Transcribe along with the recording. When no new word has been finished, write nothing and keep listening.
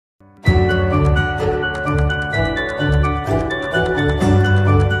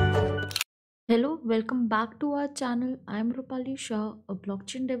Hello, welcome back to our channel. I'm Rupali Shah, a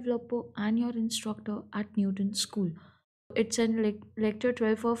blockchain developer and your instructor at Newton School. It's in lecture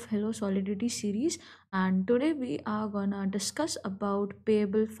 12 of Hello Solidity series, and today we are gonna discuss about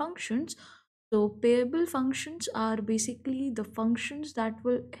payable functions. So, payable functions are basically the functions that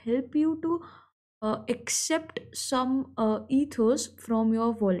will help you to accept some ethos from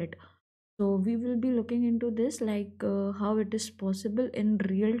your wallet. So we will be looking into this like how it is possible in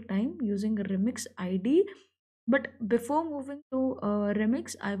real time using Remix ID. But before moving to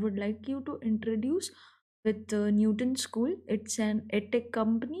Remix, I would like you to introduce with Newton School. It's an edtech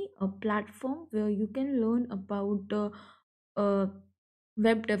company, a platform where you can learn about uh,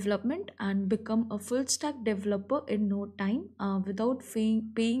 web development and become a full stack developer in no time without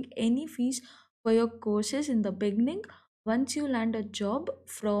paying any fees for your courses in the beginning. Once you land a job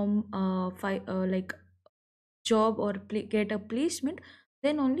from like job or get a placement,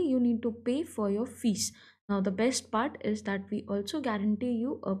 then only you need to pay for your fees. Now the best part is that we also guarantee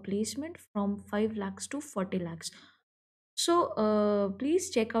you a placement from 5 lakhs to 40 lakhs. So please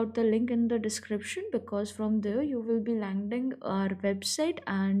check out the link in the description, because from there you will be landing our website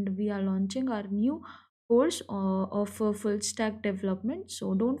and we are launching our new course of full stack development.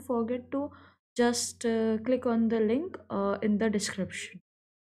 So don't forget to just click on the link in the description.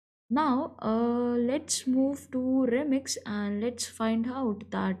 Now let's move to Remix and let's find out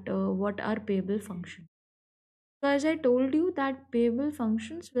that what are payable functions. So as I told you that payable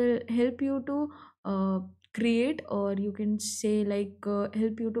functions will help you to create, or you can say like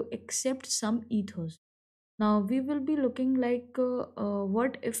help you to accept some ethos. Now we will be looking like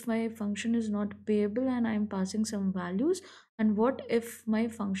what if my function is not payable and I'm passing some values, and what if my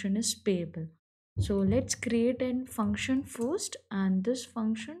function is payable. So let's create a function first, and this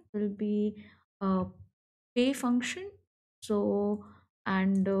function will be a pay function. So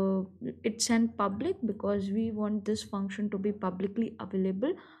and it's an public because we want this function to be publicly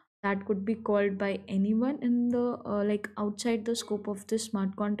available. That could be called by anyone in the like outside the scope of this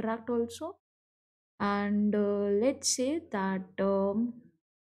smart contract also. And let's say that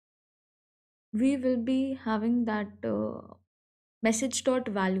we will be having that message dot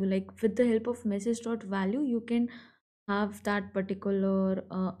value. Like with the help of message dot value you can have that particular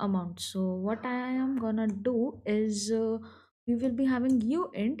amount. So what I am gonna do is we will be having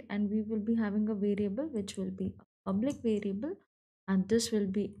uint, and we will be having a variable which will be a public variable, and this will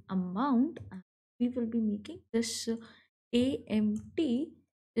be amount, and we will be making this amt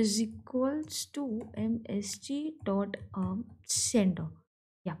is equals to msg dot sender.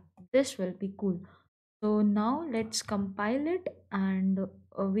 Yeah, this will be cool. So now let's compile it, and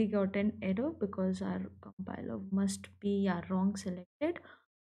we got an error because our compiler must be, yeah, wrong selected.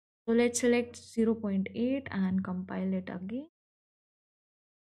 So let's select 0.8 and compile it again.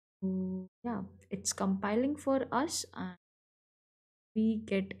 So yeah, it's compiling for us, and we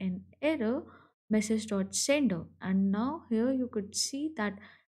get an error message.sender. And now here you could see that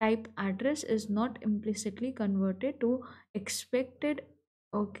type address is not implicitly converted to expected.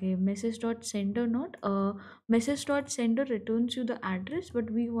 Okay, message.sender not message.sender returns you the address, but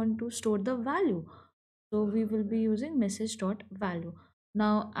we want to store the value, so we will be using message.value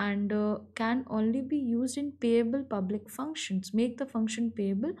now. And can only be used in payable public functions. Make the function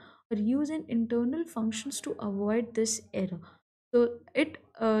payable or use in internal functions to avoid this error. So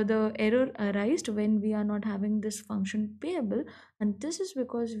the error arised when we are not having this function payable, and this is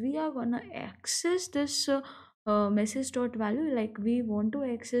because we are gonna access this message dot value. Like we want to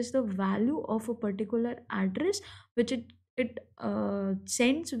access the value of a particular address which it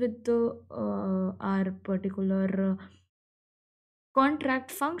sends with the our particular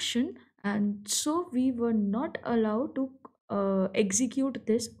contract function, and so we were not allowed to execute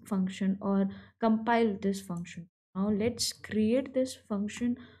this function or compile this function. Now let's create this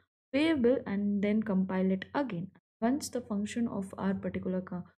function payable and then compile it again. Once the function of our particular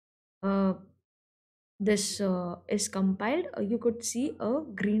uh, this is compiled, you could see a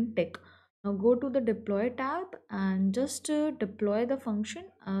green tick. Now go to the deploy tab and just deploy the function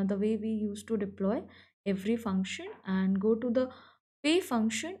the way we used to deploy every function, and go to the pay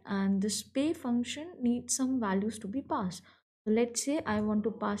function, and this pay function needs some values to be passed. So let's say I want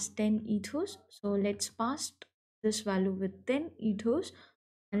to pass 10 ethos, so let's pass this value with 10 ethos,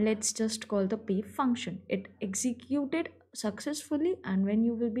 and let's just call the pay function. It executed successfully, and when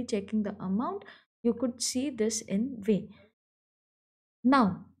you will be checking the amount, you could see this in way.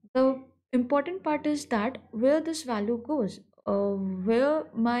 Now the important part is that where this value goes, where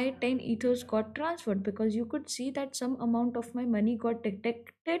my 10 ethos got transferred, because you could see that some amount of my money got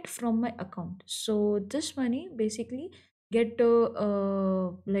detected from my account. So this money basically get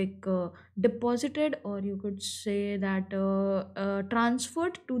deposited, or you could say that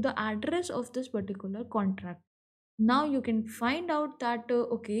transferred to the address of this particular contract. Now you can find out that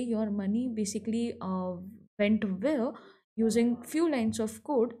okay, your money basically went where, using few lines of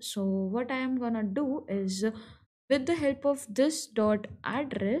code. So what I am gonna do is, with the help of this dot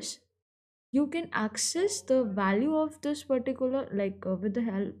address, you can access the value of this particular, with the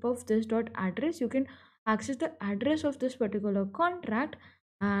help of this dot address, you can access the address of this particular contract.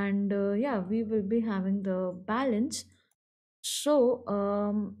 And yeah, we will be having the balance. So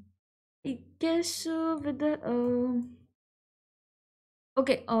I guess with the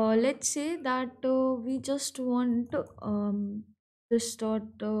okay, let's say that we just want this dot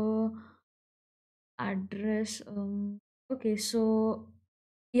address. Okay, so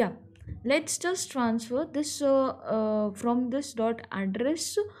yeah, let's just transfer this from this dot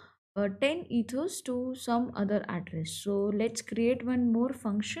address 10 ethos to some other address. So let's create one more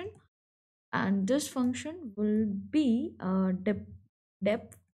function, and this function will be a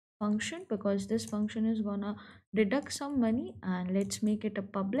depth function, because this function is gonna deduct some money, and let's make it a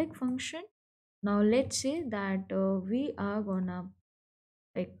public function. Now let's say that we are gonna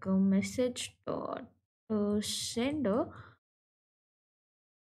like a message dot sender.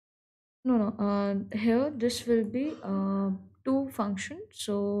 No, no, here this will be two function.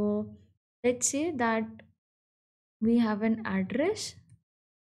 So let's say that we have an address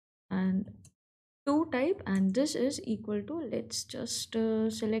and two type, and this is equal to, let's just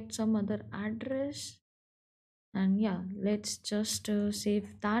select some other address, and yeah, let's just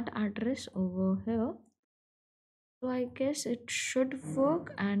save that address over here. So I guess it should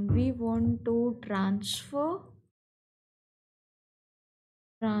work, and we want to transfer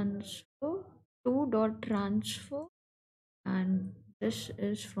to dot transfer, and this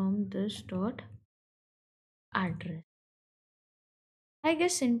is from this dot address. I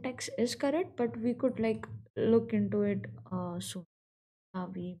guess syntax is correct, but we could like look into it soon.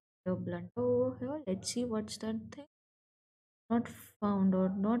 We made a blunder over here. Let's see what's that thing. Not found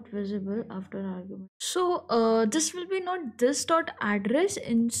or not visible after argument. So this will be not this dot address.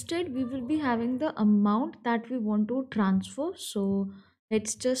 Instead, we will be having the amount that we want to transfer. So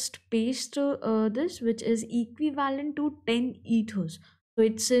let's just paste this, which is equivalent to 10 ethos. So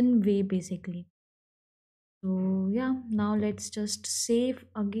it's in way basically. So yeah, now let's just save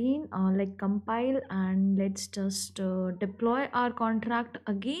again, like compile, and let's just deploy our contract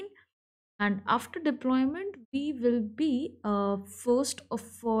again. And after deployment, we will be first of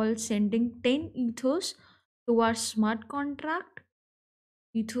all sending 10 ethos to our smart contract.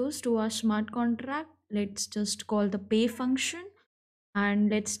 Ethos to our smart contract. Let's just call the pay function, and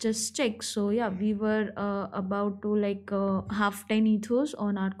let's just check. So yeah, we were about to have 10 ethos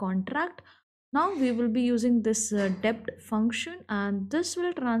on our contract. Now we will be using this dept function, and this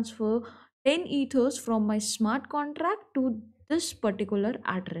will transfer 10 ethos from my smart contract to this particular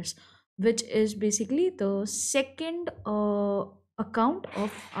address, which is basically the second account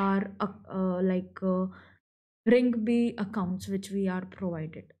of our ring b accounts which we are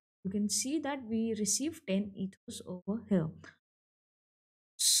provided. You can see that we receive 10 ethos over here.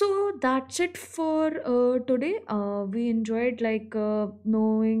 So that's it for today. We enjoyed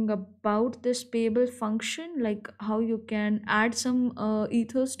knowing about this payable function, like how you can add some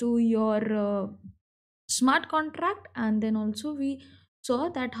ethos to your smart contract, and then also we saw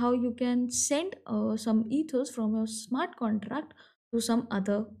that how you can send some ethos from your smart contract to some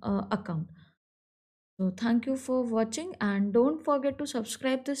other account. So thank you for watching, and don't forget to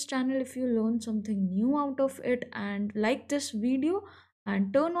subscribe this channel if you learned something new out of it, and like this video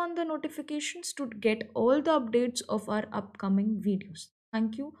and turn on the notifications to get all the updates of our upcoming videos.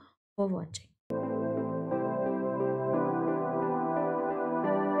 Thank you for watching.